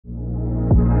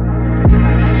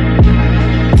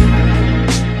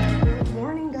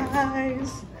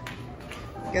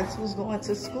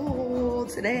to school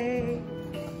today.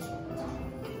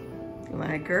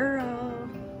 My girl.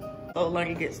 Oh,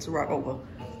 Lungy gets to rock over.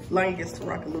 Lungy gets to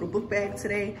rock a little book bag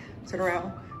today. Turn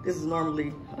around. This is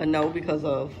normally a no because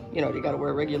of, you know, they gotta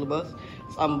wear a regular bus.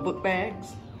 So I'm book bags,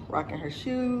 rocking her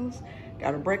shoes,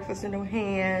 got her breakfast in her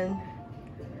hand.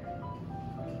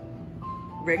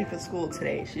 Ready for school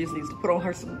today. She just needs to put on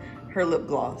her lip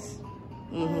gloss.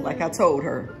 Like I told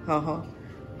her. All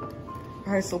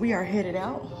right, so we are headed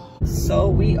out. So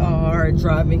we are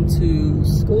driving to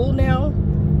school now.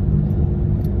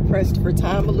 Pressed for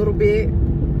time a little bit.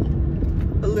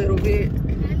 Mommy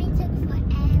took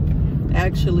forever.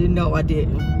 Actually, no, I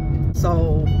didn't.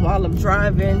 So while I'm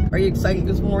driving, are you excited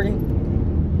this morning?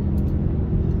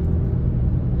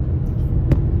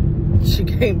 She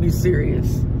can't be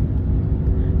serious.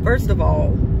 First of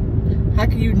all, how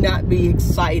can you not be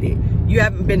excited? You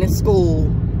haven't been in school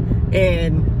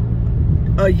in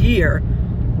a year.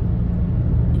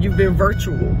 You've been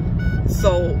virtual.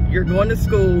 So you're going to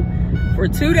school for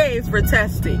 2 days for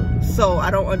testing. So I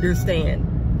don't understand.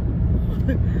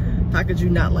 How could you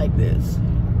not like this?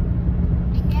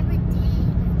 I never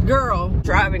did. Girl,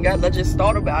 driving, guys, I just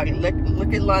thought about it.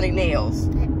 Look at Lonnie's nails.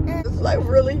 It's like,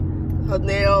 really? Her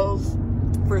nails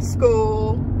for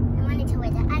school. I wanted to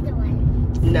wear the other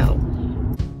one. No.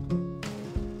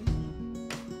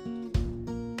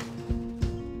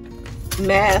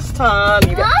 Mask time.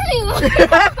 You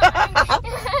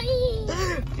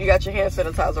got your hand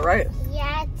sanitizer, right?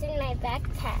 Yeah, it's in my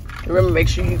backpack. Remember, make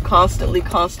sure you constantly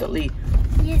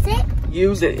Use it?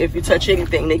 use it. If you touch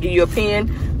anything, they give you a pen,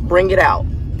 bring it out.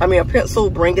 I mean, a pencil,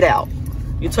 bring it out.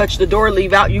 You touch the door,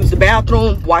 leave out, use the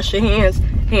bathroom, wash your hands,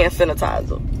 hand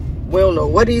sanitizer. We don't know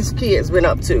what these kids been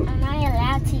up to. Am I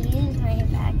allowed to use my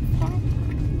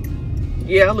backpack?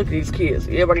 Yeah, look at these kids.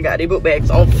 Everybody got their book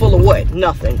bags on full of what?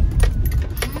 Nothing.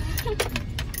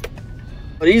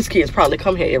 But these kids probably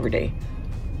come here every day.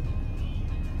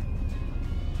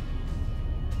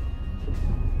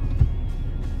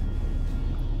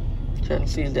 Trying to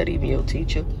see, is that even your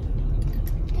teacher?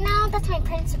 No, that's my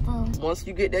principal. Once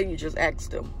you get there, you just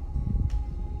ask them.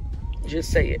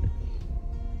 Just say it.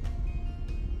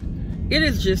 It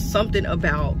is just something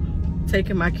about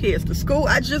taking my kids to school.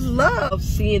 I just love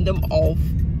seeing them off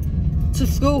to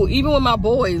school. Even when my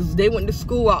boys, they went to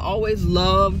school, I always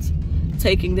loved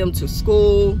taking them to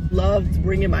school. Loved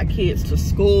bringing my kids to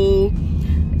school.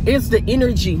 It's the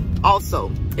energy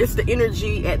also. It's the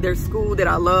energy at their school that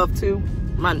I love too.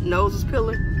 My nose is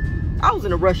peeling. I was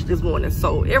in a rush this morning,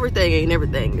 so everything ain't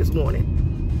everything this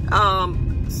morning.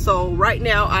 So right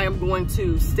now I am going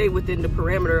to stay within the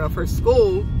parameter of her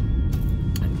school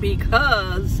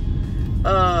because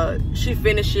she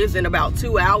finishes in about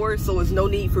 2 hours, so there's no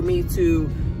need for me to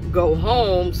go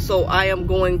home. So I am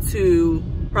going to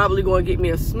probably go and get me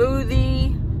a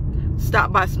smoothie,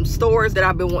 stop by some stores that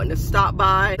I've been wanting to stop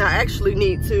by. I actually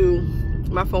need to,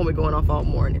 my phone been going off all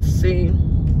morning. See,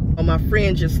 my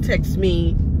friend just texted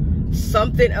me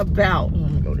something about,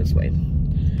 let me go this way.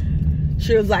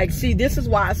 She was like, see, this is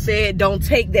why I said don't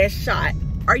take that shot.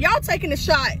 Are y'all taking the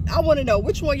shot? I want to know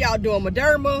which one y'all doing.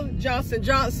 Moderna, Johnson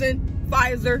Johnson,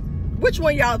 Pfizer. Which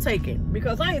one y'all taking?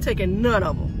 Because I ain't taking none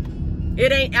of them.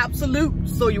 It ain't absolute,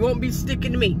 so you won't be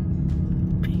sticking to me.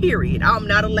 Period. I'm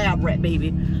not a lab rat, baby.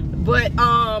 But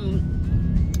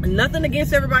nothing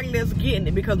against everybody that's getting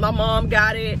it, because my mom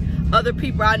got it. Other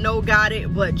people I know got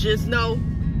it, but just know,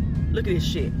 look at this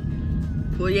shit.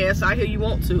 Well, yes, I hear you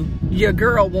want to. Your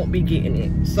girl won't be getting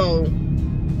it. So let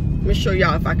me show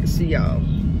y'all if I can see y'all.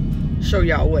 Show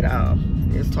y'all what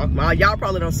is talking about. Y'all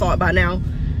probably done saw it by now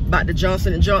about the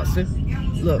Johnson & Johnson.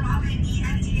 Look.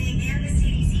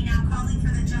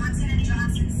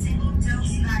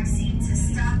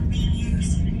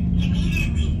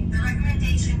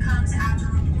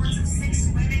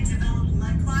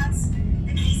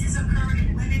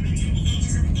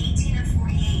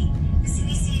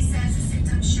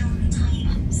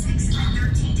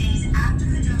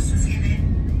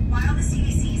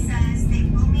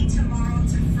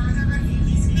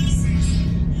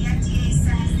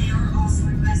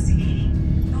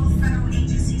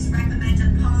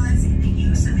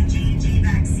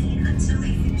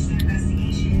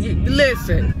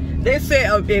 Listen, they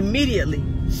said immediately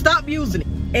stop using it,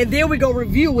 and then we go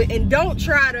review it, and don't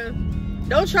try to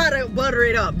butter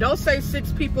it up. Don't say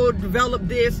 6 people developed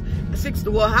this,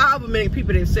 well, however many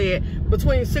people they said,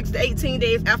 between 6 to 18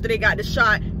 days after they got the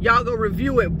shot, y'all go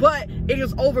review it. But it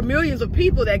is over millions of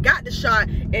people that got the shot,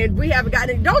 and we haven't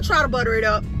gotten it. Don't try to butter it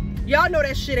up. Y'all know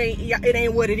that shit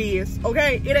ain't what it is,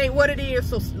 okay? It ain't what it is,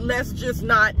 so let's just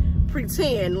not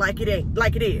pretend like it ain't,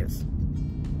 like it is.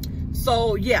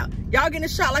 So yeah, y'all getting a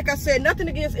shot. Like I said, nothing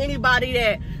against anybody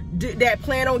that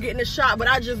plan on getting a shot, but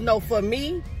I just know for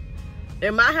me,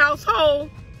 in my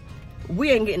household, we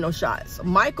ain't getting no shots.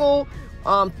 Michael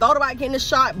thought about getting a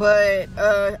shot, but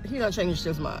he done changed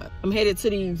his mind. I'm headed to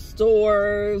these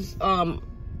stores. I'll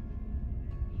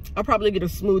probably get a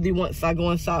smoothie once I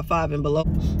go inside 5 and below.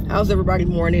 How's everybody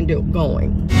morning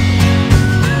going?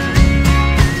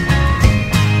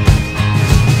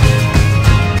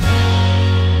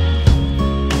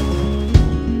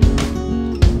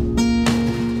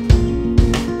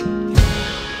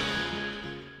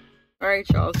 All right,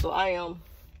 y'all, so I am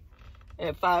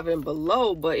at 5 and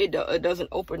below, but it doesn't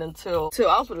open until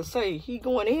I was going to say, he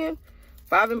going in.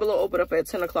 5 and below open up at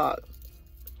 10 o'clock.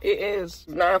 It is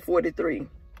 9:43.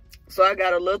 So I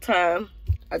got a little time.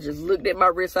 I just looked at my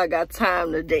wrist. I got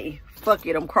time today. Fuck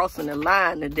it, I'm crossing the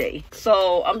line today.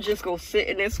 So I'm just going to sit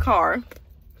in this car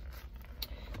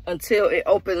until it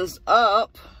opens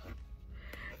up.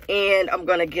 And I'm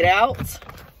going to get out.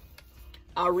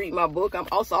 I'll read my book. I'm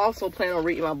also planning on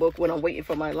reading my book when I'm waiting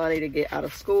for my Lonnie to get out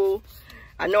of school.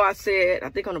 I know I said, I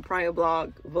think on the prior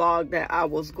vlog that I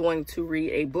was going to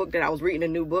read a book, that I was reading a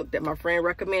new book that my friend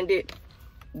recommended.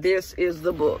 This is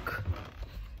the book.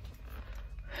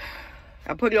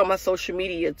 I put it on my social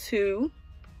media too.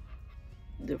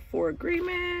 The 4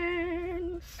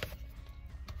 Agreements.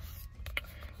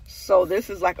 So this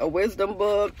is like a wisdom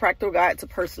book, practical guide to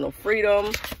personal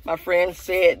freedom. My friend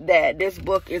said that this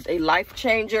book is a life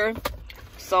changer.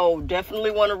 So definitely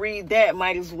want to read that,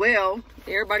 might as well.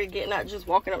 Everybody getting out, just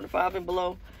walking up to 5 and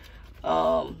below.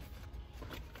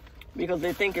 Because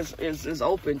they think it's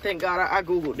open. Thank God I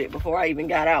Googled it before I even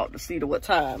got out to see what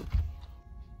time.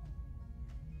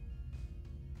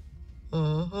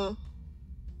 Come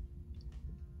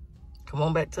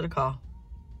on back to the car.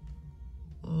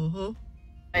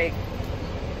 Like,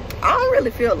 I don't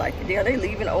really feel like it. Yeah, they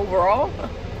leaving overall.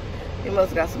 They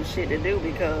must got some shit to do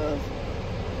because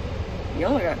you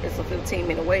only got, it's a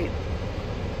 15-minute wait.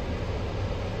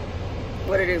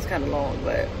 But it is kind of long,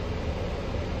 but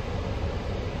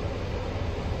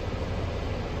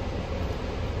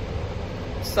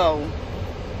so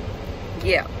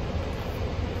yeah.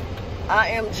 I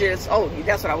am just, oh,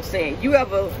 that's what I was saying. You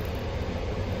ever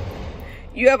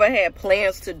had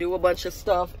plans to do a bunch of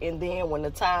stuff, and then when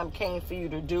the time came for you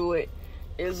to do it,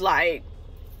 it's like,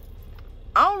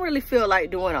 I don't really feel like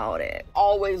doing all that.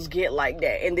 Always get like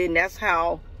that. And then that's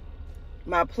how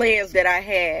my plans that I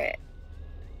had,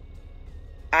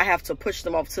 I have to push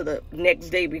them off to the next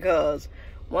day, because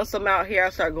once I'm out here, I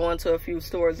start going to a few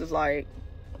stores. It's like,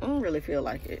 I don't really feel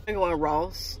like it. I'm going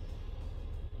Ross.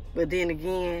 But then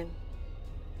again,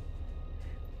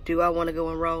 do I want to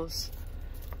go in Ross?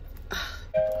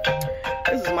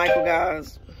 This is Michael,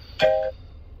 guys.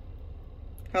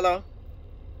 Hello?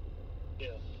 Yeah.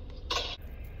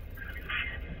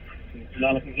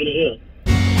 Now I can get it here.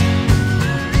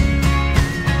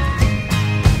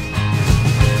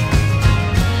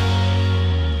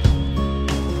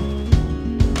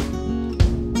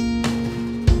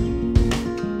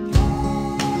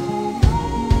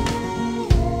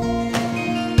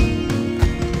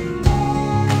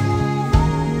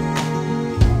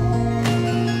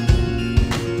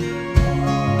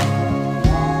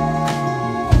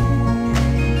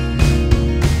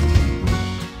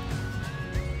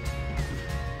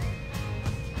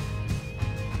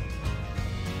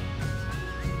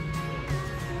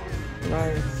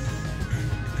 Nice.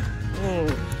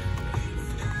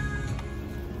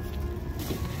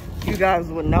 You guys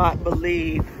would not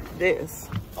believe this.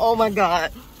 Oh my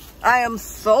God. I am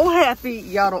so happy.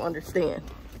 Y'all don't understand.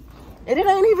 And it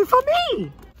ain't even for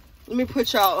me. Let me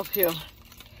put y'all up here.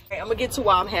 Okay, I'm gonna get to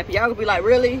why I'm happy. Y'all gonna be like,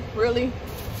 really? Really?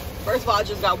 First of all, I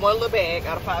just got one little bag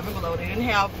out of 5 and below. They didn't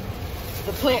have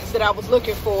the plants that I was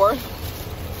looking for.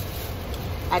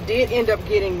 I did end up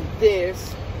getting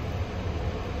this.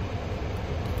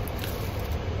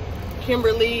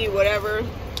 Kimberly, whatever.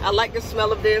 I like the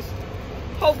smell of this.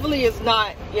 Hopefully it's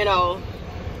not, you know,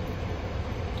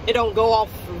 it don't go off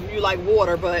of you like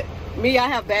water, but me, I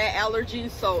have bad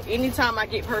allergies, so anytime I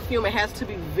get perfume, it has to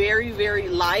be very, very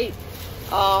light,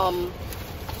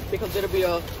 because it'll be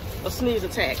a sneeze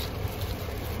attack.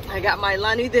 I got my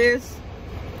Lonnie these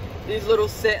little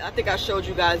set. I think I showed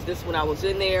you guys this when I was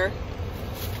in there.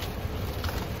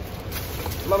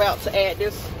 I'm about to add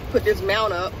this, put this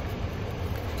mount up.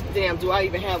 Damn, do I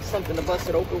even have something to bust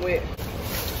it open with?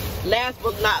 Last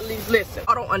but not least, listen,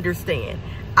 I don't understand.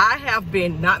 I have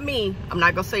been, not me, I'm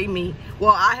not gonna say me,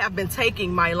 well, I have been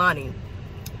taking my Lonnie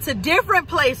to different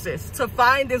places to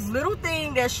find this little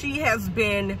thing that she has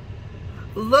been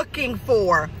looking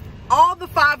for all the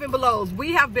 5 and belows.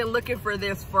 We have been looking for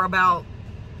this for about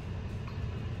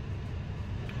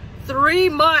 3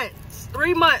 months.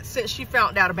 3 months since she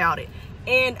found out about it.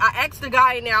 And I asked the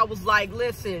guy and I was like,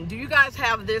 listen, do you guys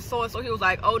have this so and so? He was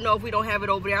like, oh no, we don't have it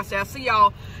over there. I said, I see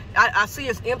y'all, I see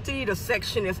it's empty, the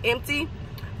section is empty,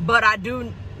 but I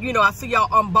do, you know, I see y'all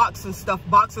unboxing stuff.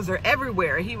 Boxes are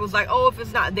everywhere. He was like, oh, if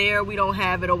it's not there, we don't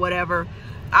have it or whatever.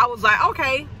 I was like,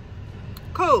 okay,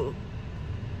 cool.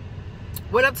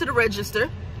 Went up to the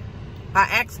register. I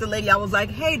asked the lady, I was like,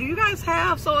 hey, do you guys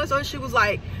have so and so? And she was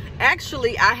like,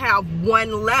 actually, I have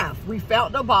 1 left. We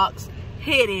found the box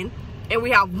hidden and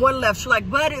we have 1 left. She's like,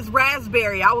 but it's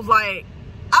raspberry. I was like,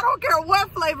 I don't care what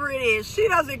flavor it is. She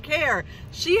doesn't care.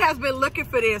 She has been looking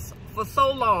for this for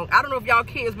so long. I don't know if y'all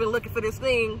kids been looking for this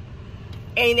thing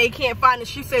and they can't find it.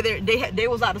 She said they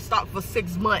was out of stock for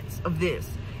 6 months of this.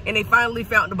 And they finally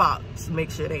found the box.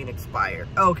 Make sure it ain't expired.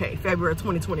 Okay, February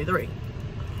 2023.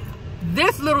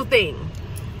 This little thing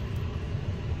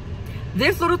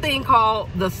called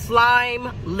the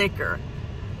SLIMELICKER.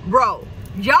 Bro,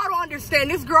 y'all don't understand.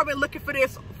 This girl been looking for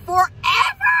this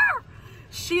forever.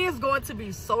 She is going to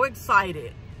be so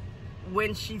excited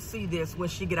when she see this when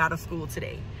she get out of school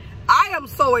today. I am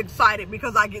so excited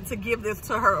because I get to give this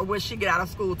to her when she get out of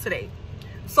school today.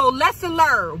 So lesson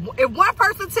learned. If one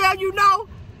person tell you no,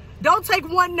 don't take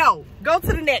one no. Go to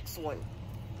the next one.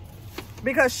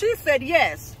 Because she said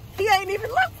yes. He ain't even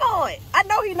looked for it. I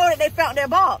know he know that they found their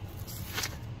box.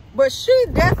 But she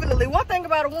definitely, one thing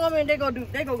about a woman, they gonna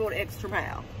go the extra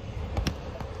mile.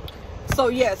 So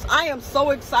yes, I am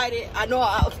so excited. I know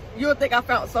you'll think I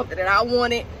found something that I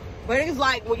wanted. But it's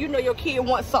like when you know your kid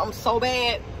wants something so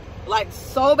bad, like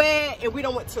so bad, and we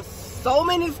done went to so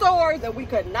many stores and we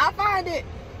could not find it.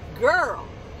 Girl,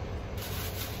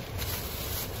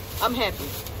 I'm happy.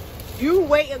 You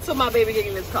wait until my baby get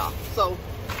in this car. So,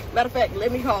 matter of fact,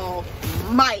 let me call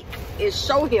Mike and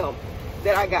show him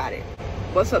that I got it.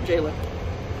 What's up, Jalen?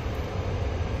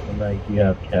 I'm like, you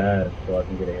have cash so I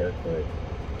can get a haircut.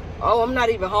 Oh, I'm not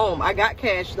even home. I got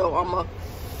cash though.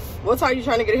 What time are you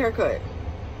trying to get a haircut?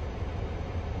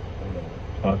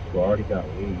 Possible. I already got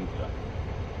weed.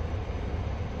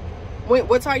 Wait,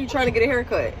 what time are you trying to get a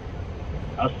haircut?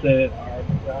 I said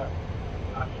no,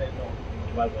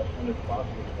 like as soon as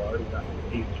possible. So I already got the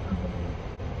weed.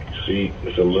 See,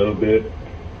 it's a little bit.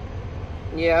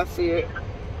 Yeah, I see it.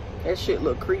 That shit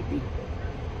look creepy.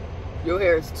 Your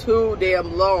hair is too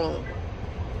damn long.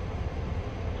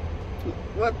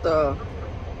 What the?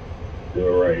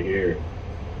 Still right here.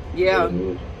 Yeah.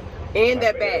 And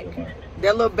that back.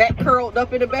 That little back curled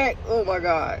up in the back. Oh my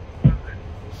God.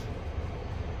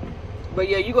 But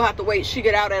yeah, you gonna have to wait. She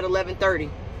get out at 11:30.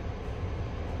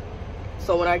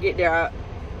 So when I get there,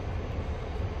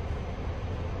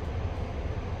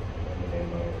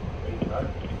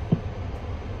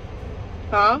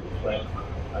 huh?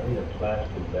 I need a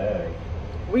plastic bag.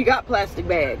 We got plastic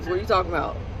bags. What are you talking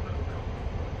about?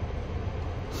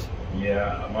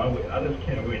 Yeah, I just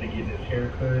can't wait to get this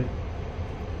haircut.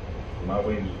 My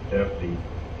waves definitely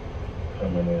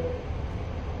coming in.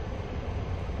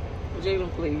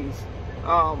 Jalen, please.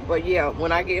 But yeah,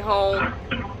 when I get home,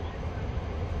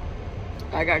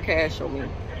 I got cash on me.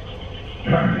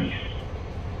 Nice.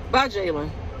 Bye,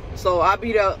 Jalen. So I'll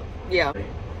be there. Yeah.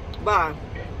 Bye.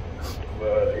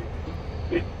 Bye.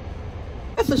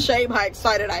 It's a shame how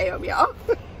excited I am, y'all.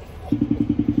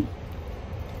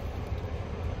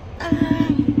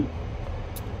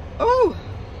 Oh.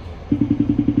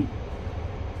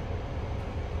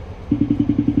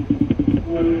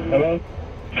 Hello?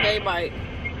 Hey, Mike.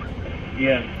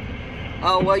 Yeah.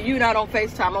 Oh, well, you not on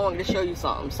FaceTime. I wanted to show you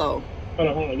something, so. Hold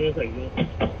on. Give me a second.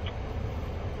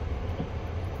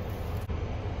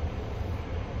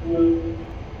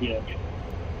 Yeah.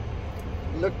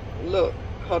 Look.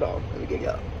 Hold on. Let me get you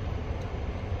up.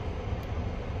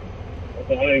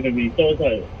 Okay, I'm gonna be so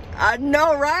excited. I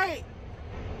know, right?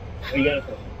 You got it.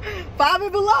 5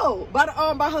 and below. By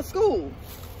her school.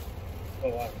 Oh,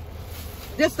 wow.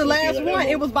 This the last one.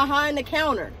 It was behind the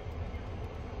counter.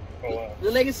 Oh, wow.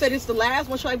 The lady said it's the last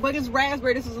one. She's like, but it's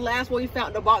raspberry. This is the last one we found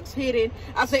in the box hidden.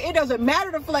 I said, it doesn't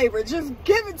matter the flavor. Just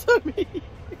give it to me.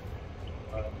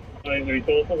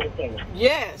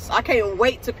 Yes. I can't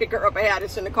wait to pick her up and have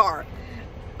this in the car.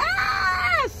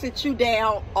 Sit you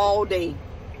down all day.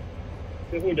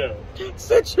 Sit who down?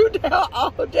 Sit you down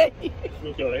all day. You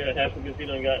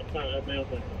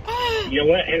know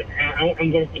what?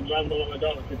 I'm going to drive along my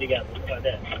dog until they got one like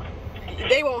that.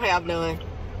 They won't have none.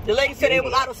 The lady said it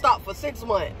was out of stock for 6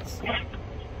 months.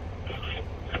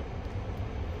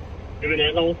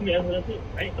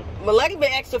 Malek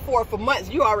been asking for it for months.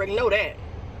 You already know that.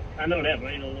 I know that, but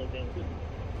I ain't no damn.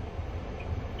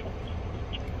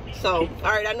 So,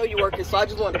 all right, I know you're working, so I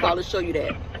just wanted to call to show you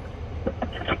that.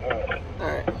 All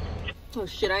right. Oh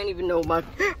shit, I didn't even know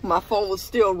my phone was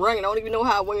still ringing. I don't even know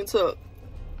how I went into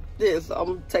this.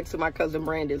 I'm texting my cousin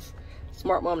Brandis.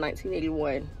 Smart Mom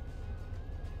 1981.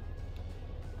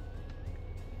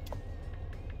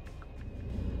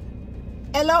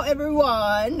 Hello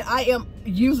everyone. I am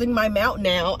using my mount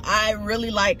now. I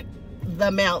really like the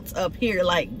mounts up here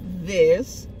like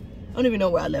this. I don't even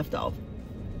know where I left off.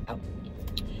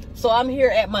 So I'm here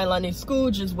at my London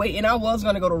school just waiting. I was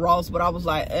gonna go to Ross, but I was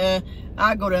like,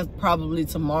 I'll go there probably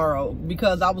tomorrow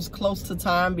because I was close to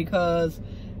time because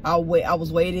I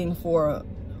was waiting for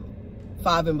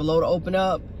 5 and Below to open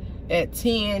up at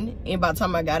 10, and by the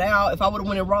time I got out, if I would have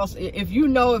went in Ross, if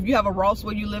you have a Ross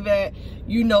where you live at,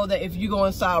 you know that if you go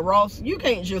inside Ross, you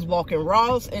can't just walk in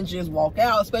Ross and just walk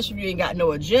out, especially if you ain't got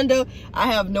no agenda. I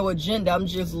have no agenda, I'm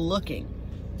just looking.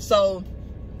 So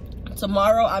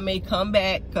tomorrow I may come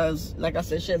back because like I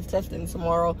said, Shed's testing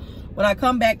tomorrow. When I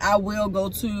come back, I will go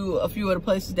to a few of the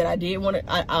places that I did want to,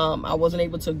 I wasn't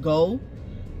able to go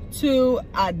to.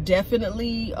 I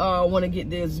definitely want to get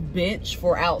this bench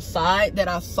for outside that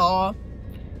I saw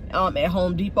at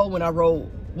Home Depot when I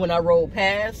rolled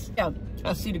past. Yeah,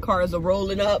 I see the cars are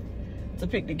rolling up to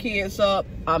pick the kids up.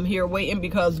 I'm here waiting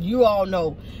because you all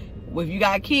know if you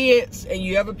got kids and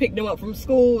you ever pick them up from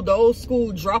school, those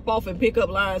school drop off and pick up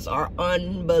lines are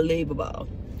unbelievable.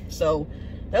 So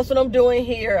that's what I'm doing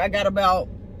here. I got about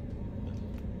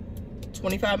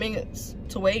 25 minutes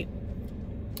to wait.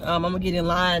 I'm gonna get in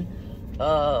line.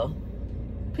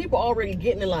 People already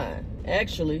getting in line,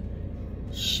 actually.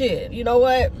 Shit, you know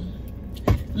what?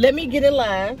 Let me get in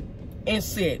line and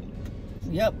sit.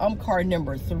 Yep, I'm car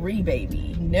number 3,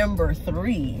 baby. Number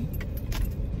 3.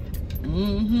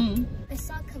 I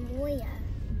saw Kamoya.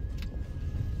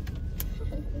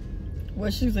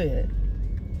 What she said?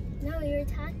 No, we were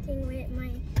talking with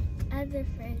my other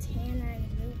friends, Hannah and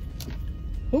Ruby.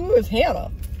 Who is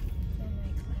Hannah? In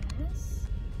my class.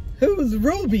 Who's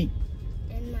Ruby?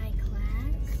 In my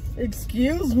class.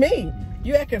 Excuse me.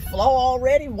 You acting flow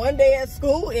already? One day at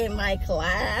school in my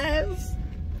class?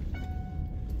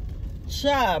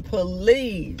 Child,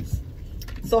 please.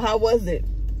 So how was it?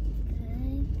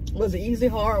 Good. Was it easy,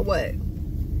 hard, what? Hard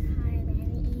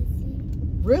and easy.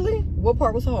 Really? What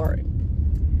part was hard?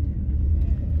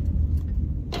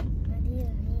 What do you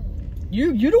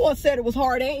mean? You the one said it was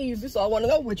hard and easy, so I want to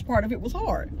know which part of it was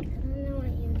hard. I don't know what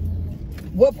you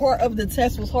mean. What part of the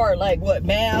test was hard? Like what,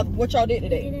 math? What y'all did I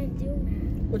today? didn't do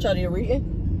math. What y'all did, reading?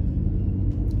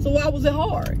 So why was it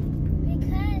hard?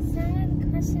 Because some of the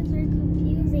questions were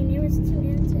confusing. There was 2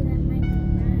 answers that might be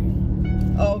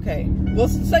right. Oh, okay. Well,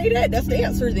 say that. That's the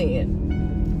answer then.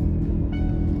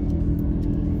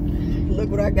 Look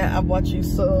what I got. I bought you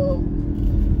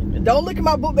some. Don't look at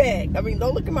my book bag. I mean,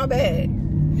 don't look at my bag.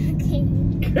 Okay.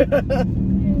 What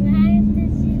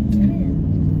did you do?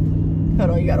 Hold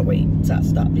on, you gotta wait till I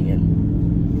stop then.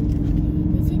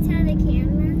 Did you tell the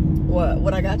camera?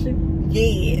 What I got you?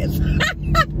 Yes.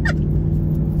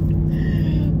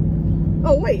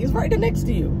 Oh wait, it's right there next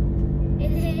to you.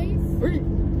 It is. Where-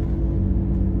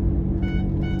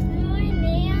 More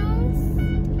nails.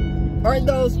 Aren't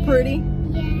those pretty?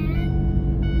 Yeah.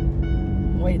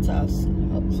 Wait till I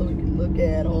stop so we can look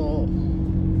at them.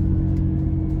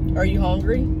 Are you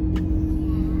hungry?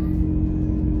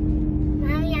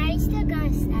 Mommy, I still got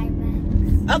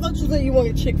Starbucks. I thought you said you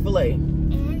wanted Chick-fil-A.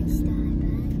 And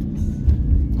Starbucks.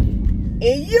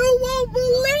 And you won't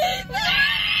believe it!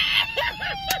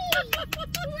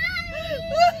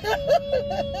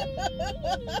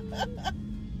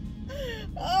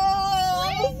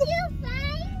 Oh! Where did you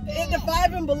find it? In the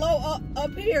 5 and Below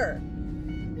up here.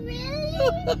 Really?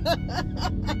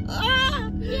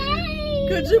 Yay!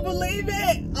 Could you believe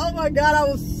it? Oh my God, I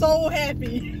was so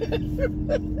happy. That's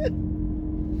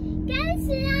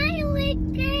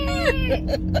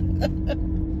SLIMELICKER.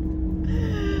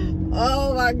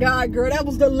 Oh my God, girl, that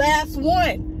was the last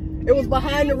one. It was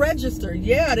behind the register.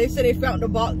 Yeah, they said they found the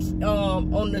box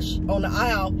on the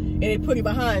aisle and they put it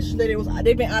behind. She said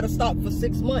they've been out of stock for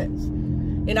 6 months.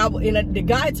 And the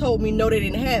guy told me no, they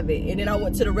didn't have it. And then I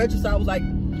went to the register. I was like,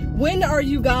 when are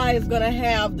you guys gonna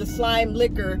have the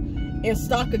SLIMELICKER in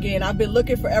stock again? I've been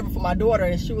looking forever for my daughter.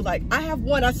 And she was like, I have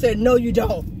one. I said, no, you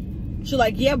don't. She's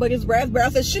like, yeah, but it's raspberry. I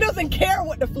said, she doesn't care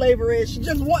what the flavor is. She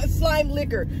just wants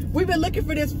SLIMELICKER. We've been looking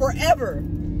for this forever.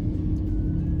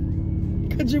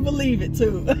 Could you believe it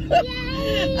too?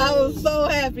 Yay! I was so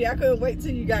happy. I couldn't wait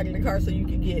till you got in the car so you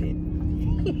could get it.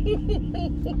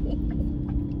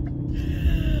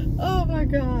 Oh my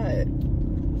God.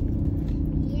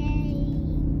 Yay.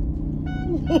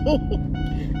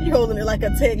 You holding it like a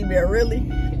teddy bear, really?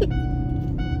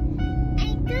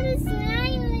 I got a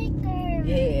slime licker.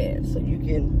 Yeah, so you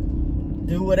can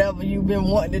do whatever you've been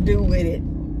wanting to do with it.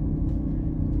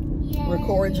 Yay.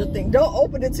 Record your thing. Don't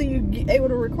open it till you get able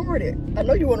to record it. I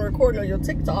know you want to record it on your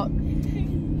TikTok.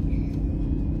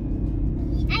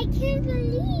 I can't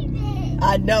believe it.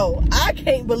 I know. I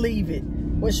can't believe it.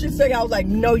 When she said, I was like,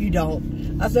 no, you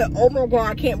don't. I said, oh my God,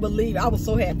 I can't believe it. I was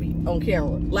so happy on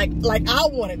camera. Like I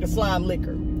wanted the slime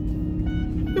liquor.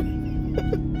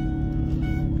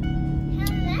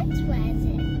 How much was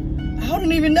it? I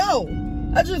don't even know.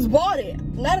 I just bought it.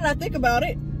 Now that I think about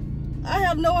it, I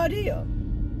have no idea.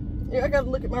 Yeah, I gotta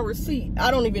look at my receipt.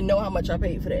 I don't even know how much I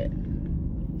paid for that.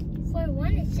 For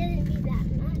one, it shouldn't be that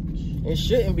much. It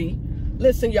shouldn't be.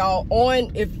 Listen, y'all,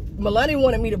 if Melanie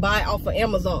wanted me to buy it off of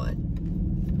Amazon,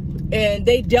 and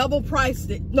they double priced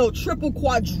it, no, triple,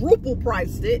 quadruple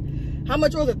priced it. How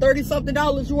much was it? $30-something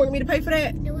you wanted me to pay for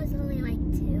that? It was only like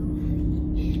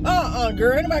 $2.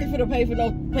 Girl, anybody finna pay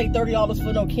 $30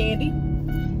 for no candy?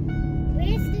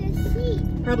 Where's the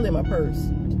receipt? Probably in my purse.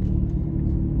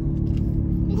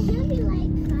 It should be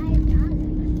like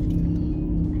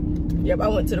 $5. Yep, I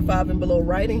went to the 5 and Below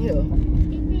right in here.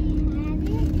 Did they have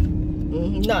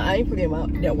it? No, I ain't put it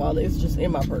in that wallet. It's just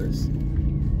in my purse.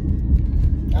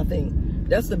 I think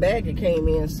that's the bag it came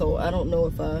in, so I don't know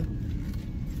if I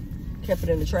kept it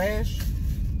in the trash.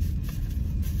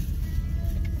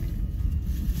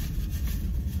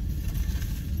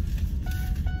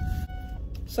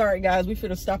 Sorry guys, we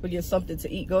finna stop and get something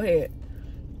to eat. Go ahead.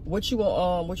 What you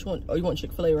want? Which one? Oh, you want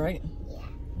Chick-fil-A, right? Yeah.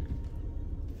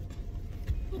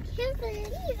 I can't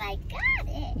believe I got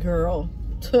it. Girl,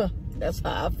 that's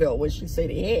how I felt when she said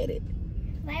they had it.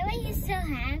 Why were you so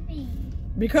happy?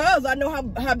 Because I know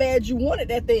how bad you wanted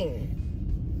that thing.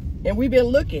 And we've been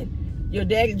looking. Your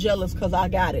daddy jealous because I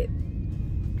got it.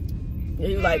 And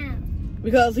he was like,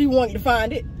 because he wanted to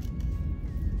find it.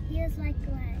 He was like,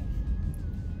 what?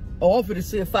 Oh, I'm finna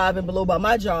see if 5 and Below by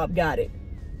my job got it.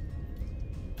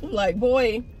 I'm like,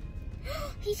 boy.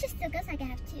 He just took us. I can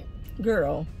have 2.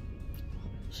 Girl.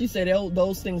 She said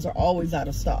those things are always out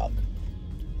of stock.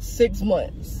 6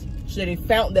 months. She said they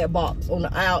found that box on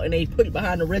the aisle and they put it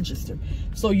behind the register.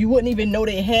 So you wouldn't even know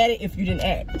they had it if you didn't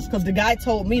ask. Because the guy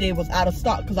told me they was out of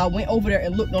stock because I went over there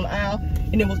and looked on the aisle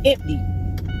and it was empty.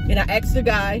 And I asked the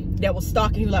guy that was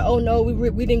stocking, he was like, oh no,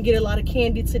 we didn't get a lot of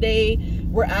candy today.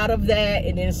 We're out of that.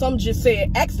 And then some just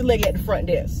said, ask the lady at the front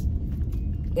desk.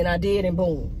 And I did, and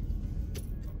boom.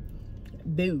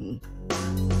 Boom.